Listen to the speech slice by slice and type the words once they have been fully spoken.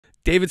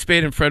David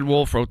Spade and Fred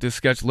Wolf wrote this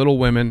sketch, Little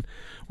Women,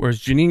 whereas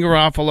Janine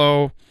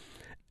Garofalo,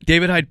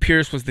 David Hyde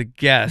Pierce was the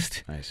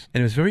guest. Nice.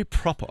 And it was very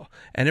proper.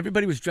 And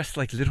everybody was dressed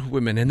like little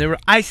women. And they were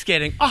ice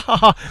skating. Ah, ha,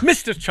 ha.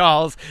 Mr.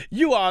 Charles,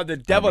 you are the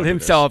devil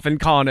himself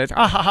incarnate.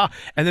 Ah, ha, ha.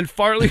 And then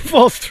Farley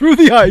falls through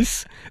the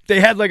ice.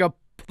 They had like a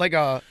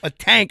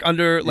tank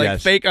under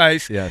fake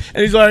ice. Yes.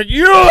 And he's like,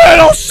 you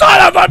little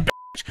son of a bitch.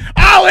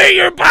 I'll eat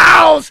your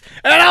bowels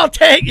and I'll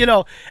take,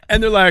 and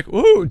they're like,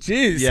 ooh,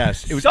 geez.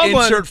 Yes. It was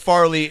insert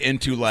Farley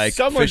into like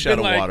fish out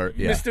of water.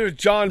 Yeah. Mr.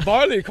 John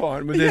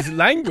Barleycorn with his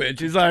language.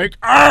 He's like,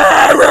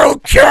 I will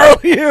kill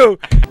you.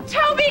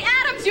 Toby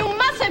Adams, you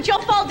mustn't.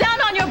 You'll fall down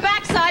on your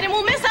backside and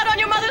we'll miss out on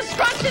your mother's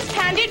scrumptious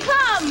candied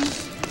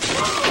plums.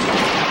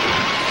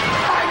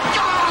 My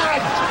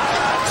God!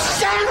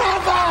 Son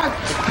of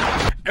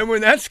a... And when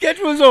that sketch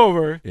was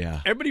over,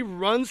 yeah, everybody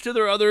runs to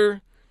their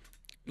other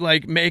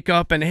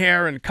makeup and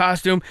hair and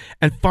costume,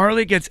 and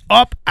Farley gets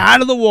up out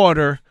of the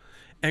water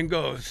and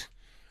goes,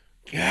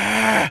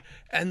 yeah,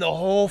 and the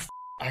whole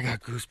I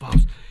got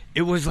goosebumps.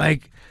 It was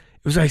like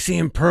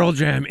seeing Pearl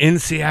Jam in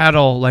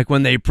Seattle, like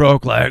when they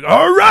broke, like,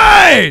 all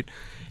right.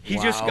 He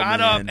just got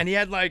up and he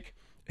had like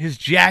his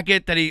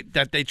jacket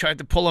that they tried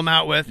to pull him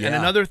out with, and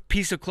another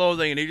piece of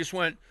clothing, and he just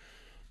went,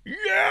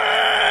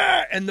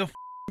 yeah, and the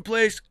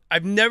place,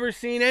 I've never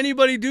seen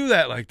anybody do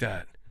that like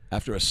that.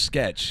 After a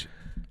sketch.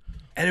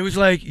 And it was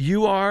like,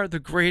 you are the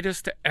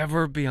greatest to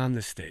ever be on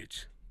this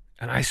stage.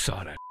 And I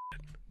saw that.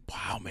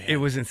 Wow, man.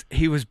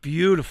 He was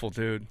beautiful,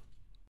 dude.